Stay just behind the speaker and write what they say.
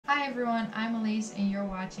Hi everyone, I'm Elise and you're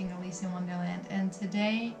watching Elise in Wonderland, and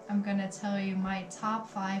today I'm gonna tell you my top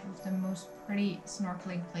 5 of the most pretty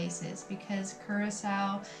snorkeling places because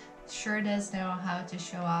Curacao sure does know how to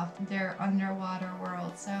show off their underwater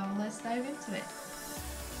world, so let's dive into it.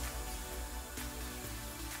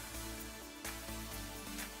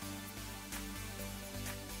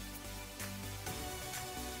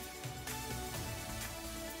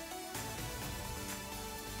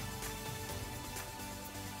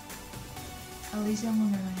 Elise in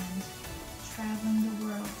Wonderland, traveling the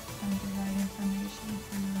world to find the right information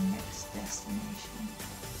for your next destination.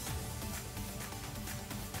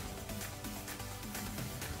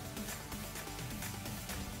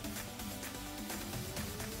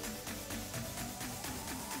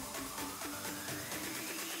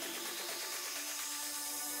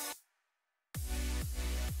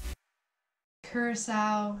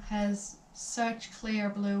 Curacao has such clear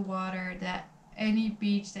blue water that any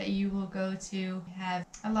beach that you will go to have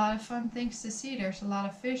a lot of fun things to see. There's a lot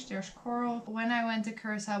of fish, there's coral. When I went to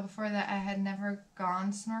Curacao before that, I had never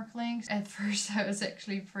gone snorkeling. At first I was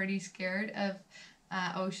actually pretty scared of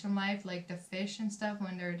ocean life, like the fish and stuff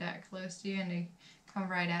when they're that close to you and they come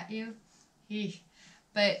right at you.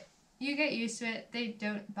 But you get used to it. They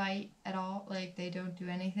don't bite at all. Like, they don't do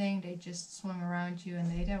anything. They just swim around you and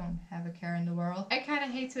they don't have a care in the world. I kind of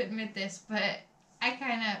hate to admit this, but I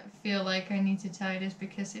kind of feel like I need to tell you this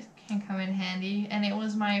because it can come in handy. And it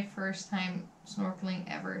was my first time snorkeling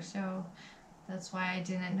ever, so that's why I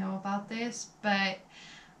didn't know about this. But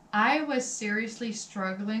I was seriously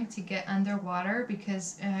struggling to get underwater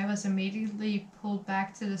because I was immediately pulled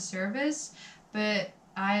back to the surface. But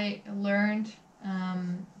I learned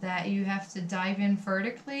that you have to dive in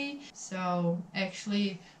vertically, so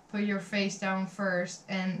actually put your face down first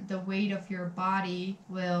and the weight of your body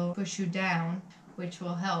will push you down, which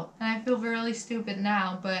will help. And I feel really stupid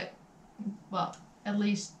now, but well, at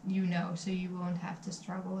least you know, so you won't have to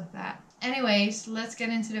struggle with that. Anyways, let's get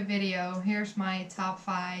into the video. Here's my top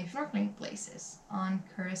 5 snorkeling places on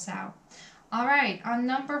Curacao. Alright, on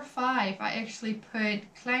number 5 I actually put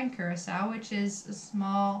Klein Curacao, which is a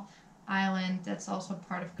small island that's also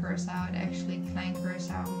part of Curacao. It actually, Klein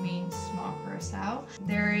Curacao means small Curacao.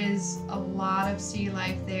 There is a lot of sea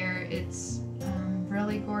life there. It's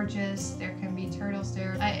really gorgeous. There can be turtles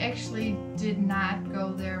there. I actually did not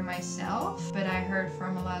go there myself, but I heard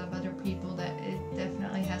from a lot of other people that it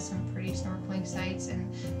definitely has some pretty snorkeling sites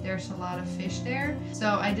and there's a lot of fish there.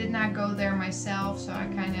 So I did not go there myself, so I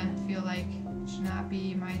kind of feel like it should not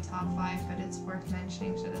be my top 5, but it's worth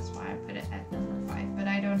mentioning, so that's why I put it at number 5. But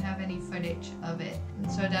I don't have any footage of it,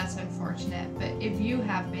 so that's unfortunate. But if you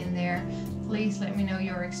have been there, please let me know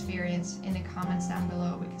your experience in the comments down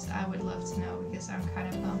below because I would love to know, because I'm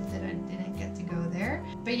kind of bummed that I didn't get to go there.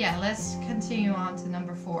 But yeah, let's continue on to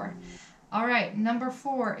number 4. Alright, number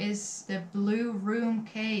 4 is the Blue Room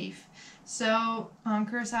Cave. So on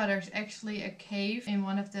Curacao there's actually a cave in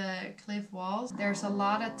one of the cliff walls. There's a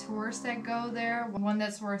lot of tours that go there. One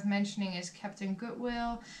that's worth mentioning is Captain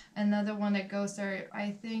Goodwill. Another one that goes there,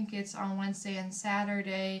 I think it's on Wednesday and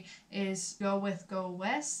Saturday, is Go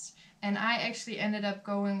West. And I actually ended up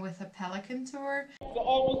going with a Pelican tour. So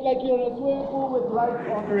almost like you're in a swimming pool with lights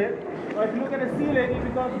under it. But if you look at the ceiling, it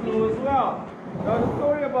becomes blue as well. Now the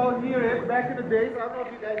story about here, back in the days, I don't know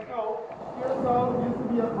if you guys know, Curacao used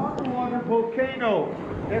to be an underwater volcano.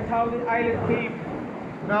 That's how the island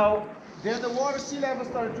came. Now, then the water sea level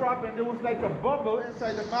started dropping. There was like a bubble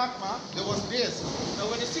inside the magma. There was this. Now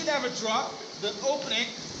when the sea level dropped, the opening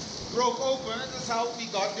broke open. And that's how we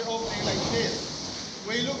got the opening like this.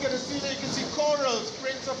 When you look at the ceiling, you can see corals,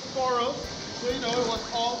 springs of corals. So you know it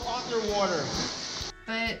was all underwater.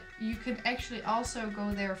 But you could actually also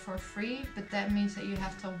go there for free, but that means that you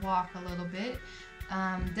have to walk a little bit.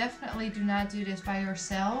 Definitely do not do this by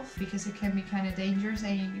yourself because it can be kind of dangerous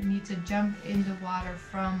and you need to jump in the water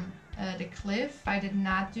from the cliff. I did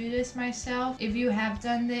not do this myself. If you have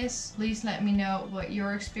done this, please let me know what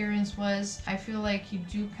your experience was. I feel like you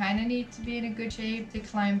do kind of need to be in a good shape to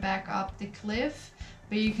climb back up the cliff.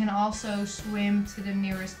 But you can also swim to the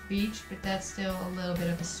nearest beach, but that's still a little bit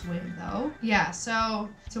of a swim though. Yeah, so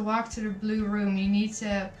to walk to the Blue Room, you need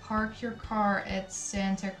to park your car at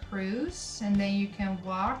Santa Cruz and then you can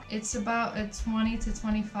walk. It's about a 20 to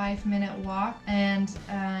 25 minute walk and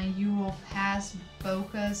you will pass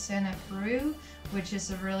Boca Santa Cruz, which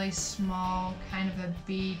is a really small kind of a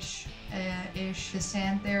beach-ish. The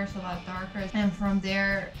sand there is a lot darker. And from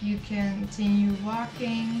there, you continue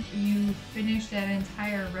walking. You finish that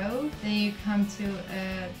entire road. Then you come to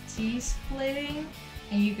a T-splitting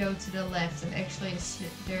and you go to the left. And actually,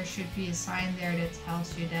 there should be a sign there that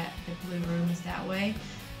tells you that the Blue Room is that way.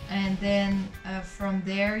 and then from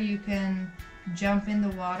there you can jump in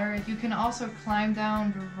the water. You can also climb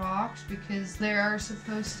down the rocks because there are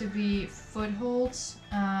supposed to be footholds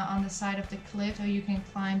on the side of the cliff, so you can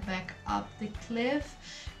climb back up the cliff.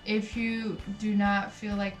 If you do not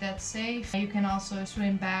feel like that's safe, you can also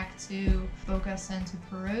swim back to Bocas and to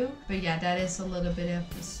Peru. But yeah, that is a little bit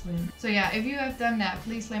of the swim. So yeah, if you have done that,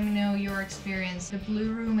 please let me know your experience. The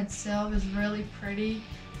blue room itself is really pretty.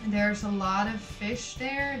 There's a lot of fish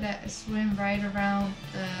there that swim right around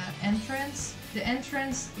the entrance. The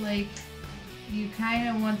entrance, like, you kind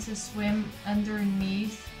of want to swim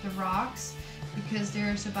underneath the rocks because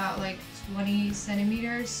there's about like 20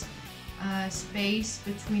 centimeters space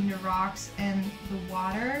between the rocks and the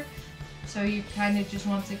water. So you kind of just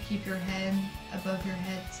want to keep your head above your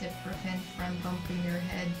head to prevent from bumping your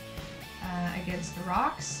head against the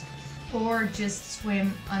rocks. Or just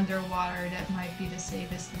swim underwater, that might be the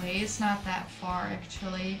safest way. It's not that far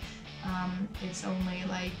actually. It's only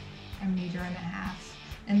like 1.5 meters.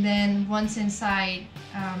 And then once inside,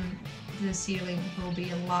 the ceiling will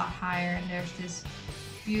be a lot higher, and there's this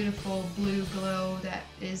beautiful blue glow that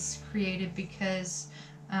is created because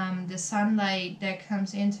the sunlight that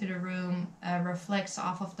comes into the room reflects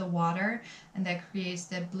off of the water, and that creates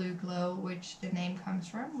that blue glow, which the name comes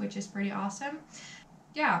from, which is pretty awesome.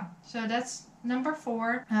 Yeah, so that's number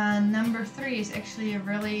 4. Number 3 is actually a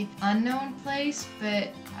really unknown place, but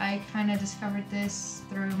I kind of discovered this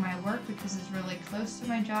through my work because it's really close to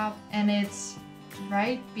my job, and it's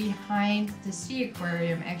right behind the sea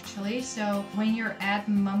aquarium actually. So when you're at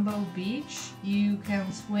Mumbo Beach, you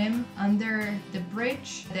can swim under the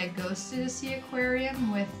bridge that goes to the sea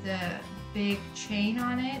aquarium with the big chain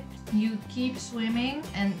on it. You keep swimming,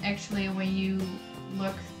 and actually when you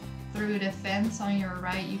look through the fence on your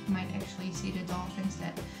right, you might actually see the dolphins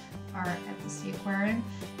that are at the sea aquarium.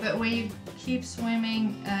 But when you keep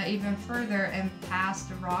swimming even further and past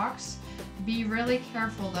the rocks, be really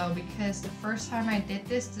careful though, because the first time I did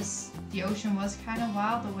this, the ocean was kind of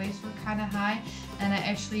wild, the waves were kind of high, and I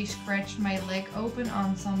actually scratched my leg open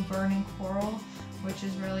on some burning coral, which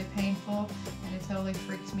is really painful, and it totally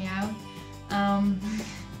freaks me out.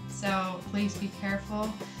 So please be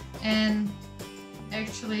careful. And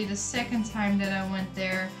actually the second time that I went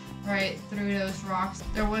there, right through those rocks,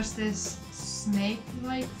 there was this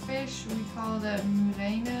snake-like fish. We call it a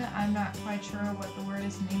murena. I'm not quite sure what the word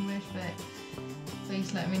is in English, but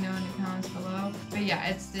please let me know in the comments below. But yeah,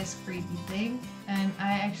 it's this creepy thing, and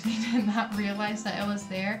I actually did not realize that it was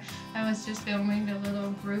there. I was just filming the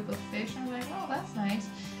little group of fish, and I was like, oh, that's nice.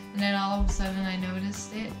 And then all of a sudden I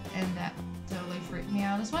noticed it, and that totally freaked me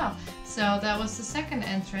out as well. So that was the second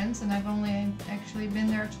entrance, and I've only actually been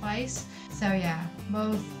there twice. So yeah,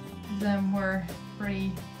 both of them were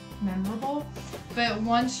pretty memorable. But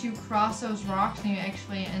once you cross those rocks and you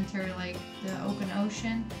actually enter like the open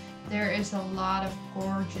ocean, there is a lot of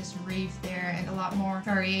gorgeous reef there and a lot more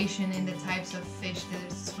variation in the types of fish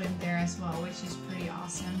that swim there as well, which is pretty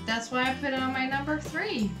awesome. That's why I put it on my number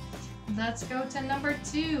 3. Let's go to number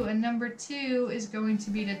 2, and number 2 is going to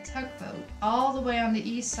be the tugboat. All the way on the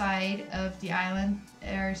east side of the island,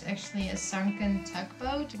 there's actually a sunken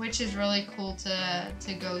tugboat, which is really cool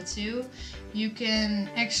to go to. You can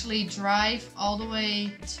actually drive all the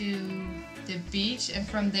way to the beach, and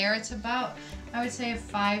from there it's about, I would say, a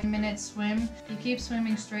 5-minute swim. You keep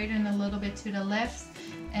swimming straight and a little bit to the left,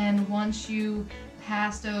 and once you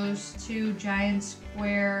pass those 2 giant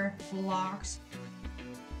square blocks,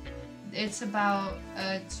 it's about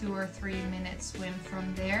a 2 or 3 minute swim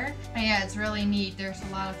from there. And yeah, it's really neat. There's a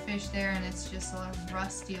lot of fish there, and it's just a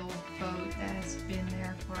rusty old boat that has been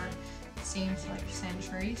there for, it seems like,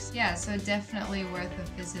 centuries. Yeah, so definitely worth a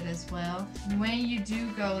visit as well. When you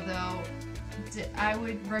do go though, I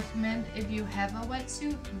would recommend, if you have a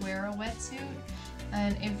wetsuit, wear a wetsuit.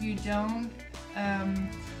 And if you don't,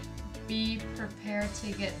 be prepared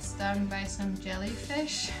to get stung by some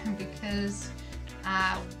jellyfish because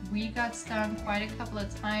we got stung quite a couple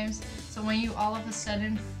of times. So when you all of a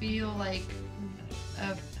sudden feel like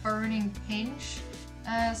a burning pinch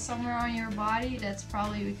somewhere on your body, that's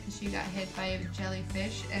probably because you got hit by a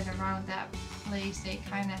jellyfish, and around that place they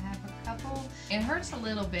kind of have a couple. It hurts a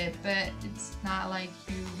little bit, but it's not like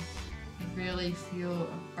you really feel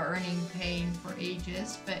a burning pain for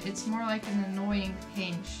ages, but it's more like an annoying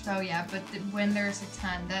pinch. So yeah, but when there's a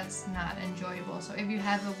ton, that's not enjoyable. So if you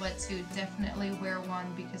have a wetsuit, definitely wear one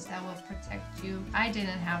because that will protect you. I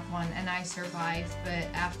didn't have one and I survived, but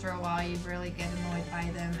after a while you really get annoyed by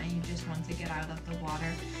them and you just want to get out of the water.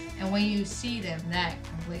 And when you see them, that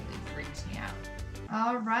completely freaks me out.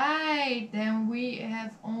 Alright, then we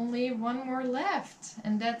have only one more left,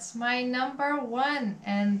 and that's my number one,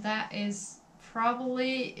 and that is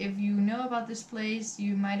probably, if you know about this place,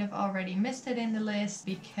 you might have already missed it in the list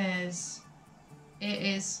because it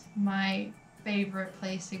is my favorite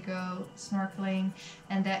place to go snorkeling,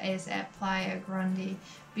 and that is at Playa Grande,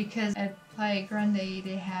 because at Playa Grande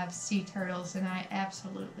they have sea turtles, and I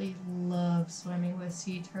absolutely love swimming with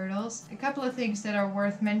sea turtles. A couple of things that are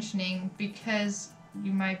worth mentioning, because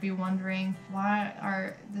you might be wondering, why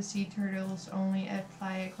are the sea turtles only at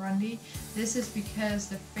Playa Grande? This is because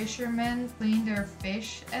the fishermen clean their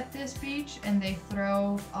fish at this beach, and they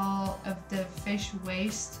throw all of the fish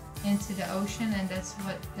waste into the ocean, and that's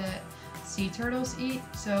what the sea turtles eat.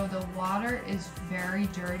 So the water is very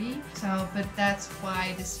dirty, but that's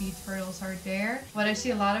why the sea turtles are there. What I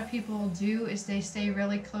see a lot of people do is they stay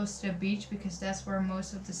really close to the beach because that's where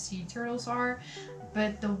most of the sea turtles are,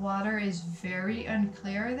 but the water is very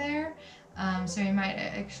unclear there. So you might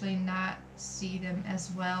actually not see them as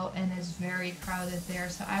well, and it's very crowded there.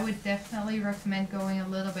 So I would definitely recommend going a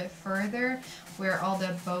little bit further where all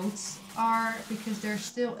the boats are, because there's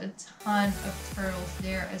still a ton of turtles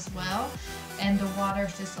there as well, and the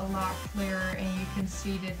water's just a lot clearer and you can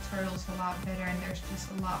see the turtles a lot better, and there's just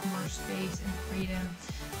a lot more space and freedom,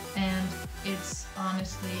 and it's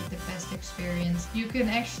honestly the best experience. You can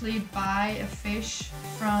actually buy a fish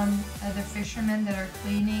from the fishermen that are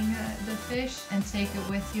cleaning the fish and take it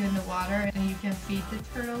with you in the water, and you can feed the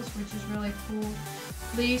turtles, which is really cool.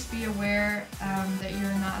 Please be aware that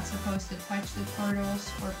you're not supposed to touch the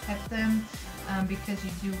turtles or pet them, because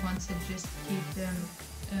you do want to just keep them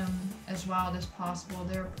as wild as possible.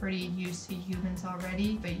 They're pretty used to humans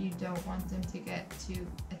already, but you don't want them to get too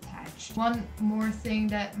attached. One more thing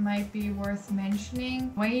that might be worth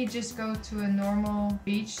mentioning: when you just go to a normal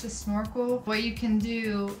beach to snorkel, what you can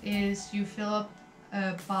do is you fill up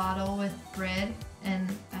a bottle with bread and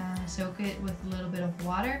soak it with a little bit of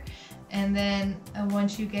water, and then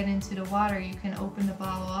once you get into the water, you can open the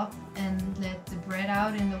bottle up and let the bread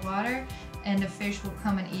out in the water, and the fish will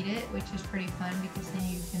come and eat it, which is pretty fun because then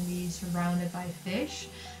you can be surrounded by fish.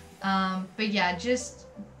 But yeah, just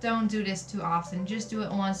don't do this too often. Just do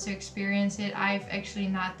it once to experience it. I've actually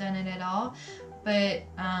not done it at all, but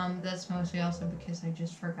that's mostly also because I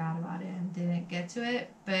just forgot about it and didn't get to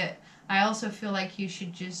it. But I also feel like you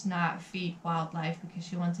should just not feed wildlife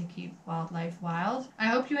because you want to keep wildlife wild. I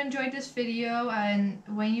hope you enjoyed this video, and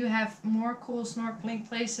when you have more cool snorkeling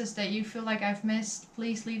places that you feel like I've missed,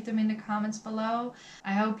 please leave them in the comments below.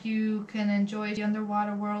 I hope you can enjoy the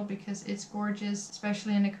underwater world because it's gorgeous,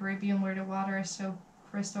 especially in the Caribbean where the water is so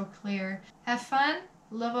crystal clear. Have fun,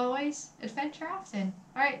 love always, adventure often.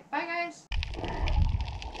 Alright, bye guys!